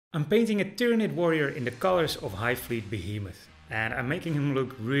I'm painting a Tyranid warrior in the colors of High Fleet Behemoth, and I'm making him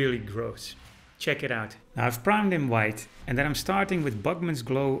look really gross. Check it out. Now I've primed him white, and then I'm starting with Bugman's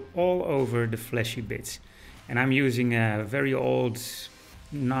glow all over the fleshy bits. And I'm using a very old,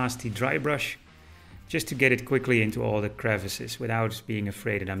 nasty dry brush, just to get it quickly into all the crevices without being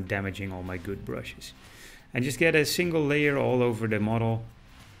afraid that I'm damaging all my good brushes. And just get a single layer all over the model,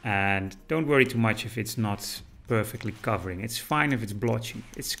 and don't worry too much if it's not perfectly covering. It's fine if it's blotchy.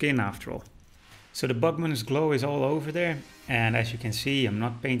 It's skin after all. So the Bugman's glow is all over there, and as you can see, I'm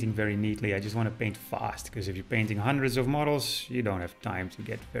not painting very neatly. I just want to paint fast, because if you're painting hundreds of models, you don't have time to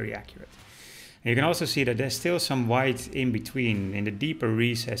get very accurate. And you can also see that there's still some white in between, in the deeper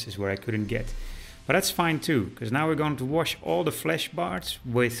recesses where I couldn't get. But that's fine too, because now we're going to wash all the flesh parts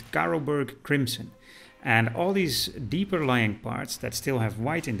with Carroburgh Crimson. And all these deeper lying parts that still have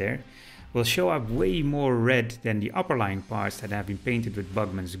white in there will show up way more red than the upper lying parts that have been painted with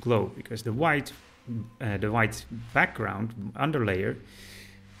Bugman's glow, because the white background underlayer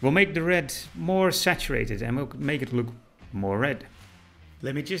will make the red more saturated and will make it look more red.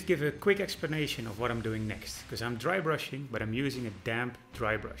 Let me just give a quick explanation of what I'm doing next, because I'm dry brushing, but I'm using a damp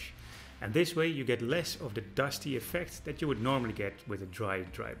dry brush. And this way you get less of the dusty effect that you would normally get with a dry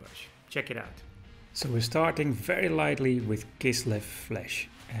brush. Check it out. So we're starting very lightly with Kislev Flesh,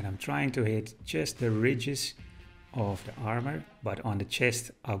 and I'm trying to hit just the ridges of the armor, but on the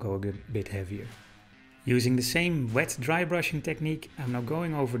chest I'll go a bit heavier. Using the same wet dry brushing technique, I'm now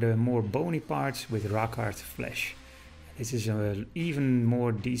going over the more bony parts with Rakarth Flesh. This is an even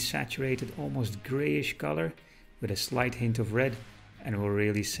more desaturated, almost grayish color with a slight hint of red, and will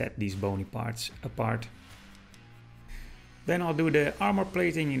really set these bony parts apart. Then I'll do the armor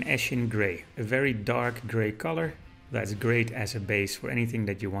plating in Eshin Grey, a very dark grey color that's great as a base for anything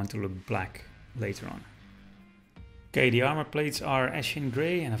that you want to look black later on. Okay, the armor plates are Eshin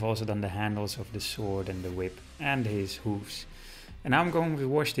Grey, and I've also done the handles of the sword and the whip and his hooves. And now I'm going to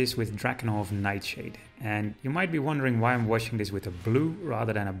wash this with Drakenhof Nightshade. And you might be wondering why I'm washing this with a blue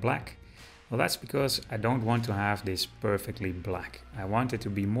rather than a black. Well, that's because I don't want to have this perfectly black. I want it to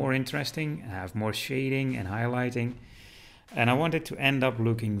be more interesting, have more shading and highlighting. And I want it to end up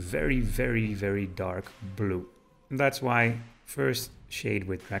looking very, very, very dark blue. That's why first shade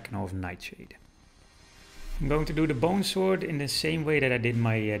with Drakenhof Nightshade. I'm going to do the bone sword in the same way that I did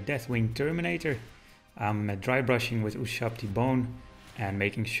my Deathwing Terminator. I'm dry brushing with Ushabti Bone and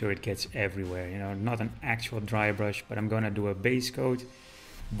making sure it gets everywhere. You know, not an actual dry brush, but I'm going to do a base coat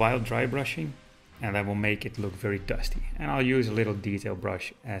while dry brushing, and that will make it look very dusty. And I'll use a little detail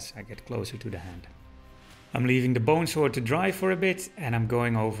brush as I get closer to the hand. I'm leaving the bone sword to dry for a bit, and I'm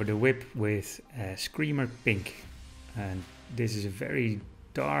going over the whip with Screamer Pink. And this is a very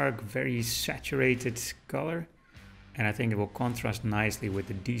dark, very saturated color, and I think it will contrast nicely with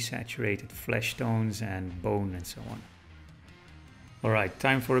the desaturated flesh tones and bone and so on. Alright,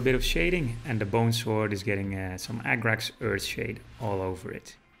 time for a bit of shading, and the bone sword is getting some Agrax Earthshade all over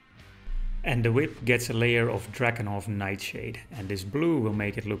it. And the whip gets a layer of Drakenhof Nightshade, and this blue will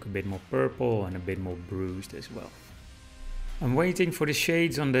make it look a bit more purple and a bit more bruised as well. I'm waiting for the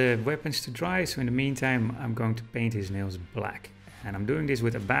shades on the weapons to dry, so in the meantime I'm going to paint his nails black. And I'm doing this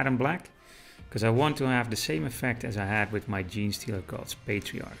with Abaddon Black, because I want to have the same effect as I had with my Genestealer God's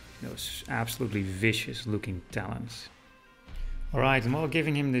Patriarch. Those absolutely vicious looking talons. Alright, and while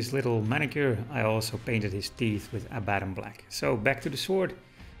giving him this little manicure, I also painted his teeth with Abaddon Black. So back to the sword.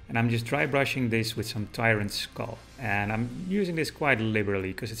 And I'm just dry brushing this with some Tyrant Skull. And I'm using this quite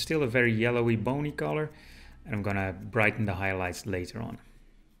liberally because it's still a very yellowy, bony color. And I'm gonna brighten the highlights later on.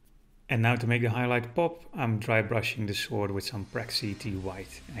 And now to make the highlight pop, I'm dry brushing the sword with some Praxeti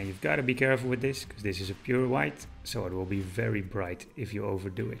White. And you've got to be careful with this, because this is a pure white, so it will be very bright if you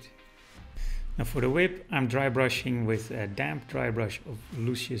overdo it. Now for the whip, I'm dry brushing with a damp dry brush of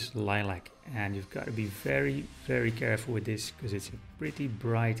Lucius Lilac. And you've got to be very, very careful with this, because it's a pretty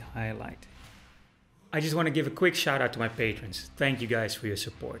bright highlight. I just want to give a quick shout out to my patrons. Thank you guys for your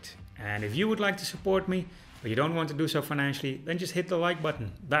support. And if you would like to support me, but you don't want to do so financially, then just hit the like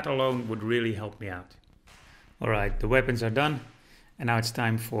button. That alone would really help me out. Alright, the weapons are done. And now it's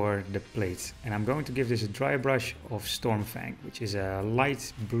time for the plates. And I'm going to give this a dry brush of Stormfang, which is a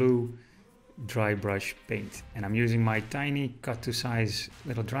light blue dry brush paint. And I'm using my tiny cut to size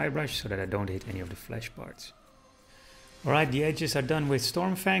little dry brush so that I don't hit any of the flesh parts. Alright, the edges are done with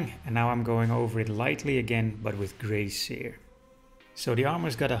Stormfang, and now I'm going over it lightly again, but with grey Seer. So the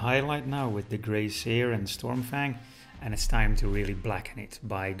armor's got a highlight now with the grey Seer and Stormfang, and it's time to really blacken it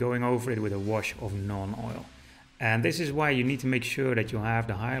by going over it with a wash of Nuln Oil. And this is why you need to make sure that you have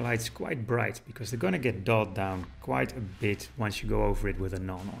the highlights quite bright, because they're going to get dulled down quite a bit once you go over it with a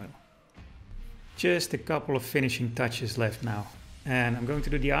Nuln Oil. Just a couple of finishing touches left now. And I'm going to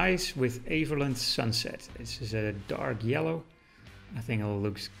do the eyes with Averland Sunset. This is a dark yellow. I think it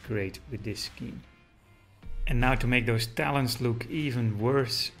looks great with this scheme. And now to make those talons look even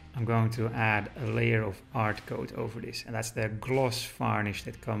worse, I'm going to add a layer of Ardcoat over this, and that's the gloss varnish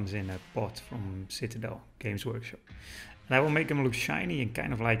that comes in a pot from Citadel Games Workshop. And that will make them look shiny and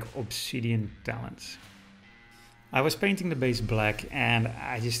kind of like obsidian talons. I was painting the base black and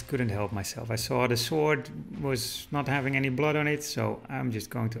I just couldn't help myself. I saw the sword was not having any blood on it, so I'm just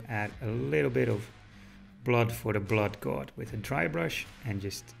going to add a little bit of blood for the blood god with a dry brush and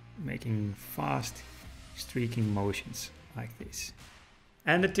just making fast streaking motions like this.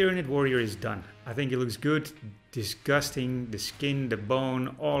 And the Tyranid warrior is done. I think it looks good, disgusting, the skin, the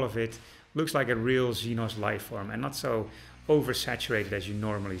bone, all of it looks like a real Xenos life form and not so oversaturated as you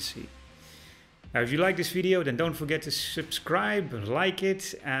normally see. Now if you like this video, then don't forget to subscribe, like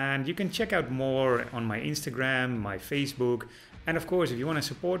it, and you can check out more on my Instagram, my Facebook, and of course if you want to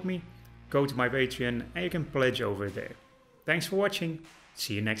support me, go to my Patreon and you can pledge over there. Thanks for watching,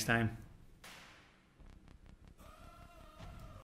 see you next time.